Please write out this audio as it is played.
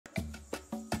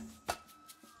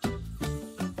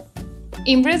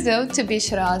In Brazil, to be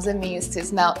cheirosa means to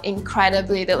smell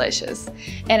incredibly delicious.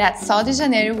 And at Sol de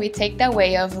Janeiro, we take that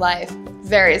way of life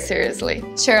very seriously.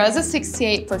 Cheirosa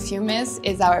 68 Perfumes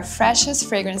is our freshest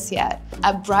fragrance yet.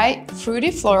 A bright,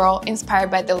 fruity floral inspired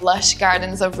by the lush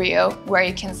gardens of Rio, where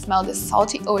you can smell the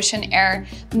salty ocean air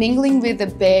mingling with the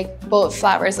big, bold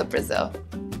flowers of Brazil.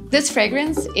 This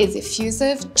fragrance is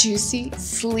effusive, juicy,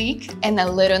 sleek, and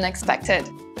a little unexpected.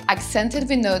 Accented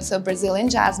with notes of Brazilian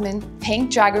jasmine,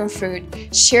 pink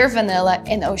dragonfruit, sheer vanilla,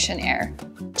 and ocean air.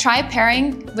 Try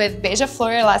pairing with Beija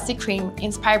Flor Elasti-Cream,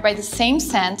 inspired by the same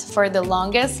scent for the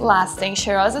longest lasting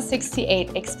Cheirosa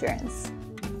 68 experience.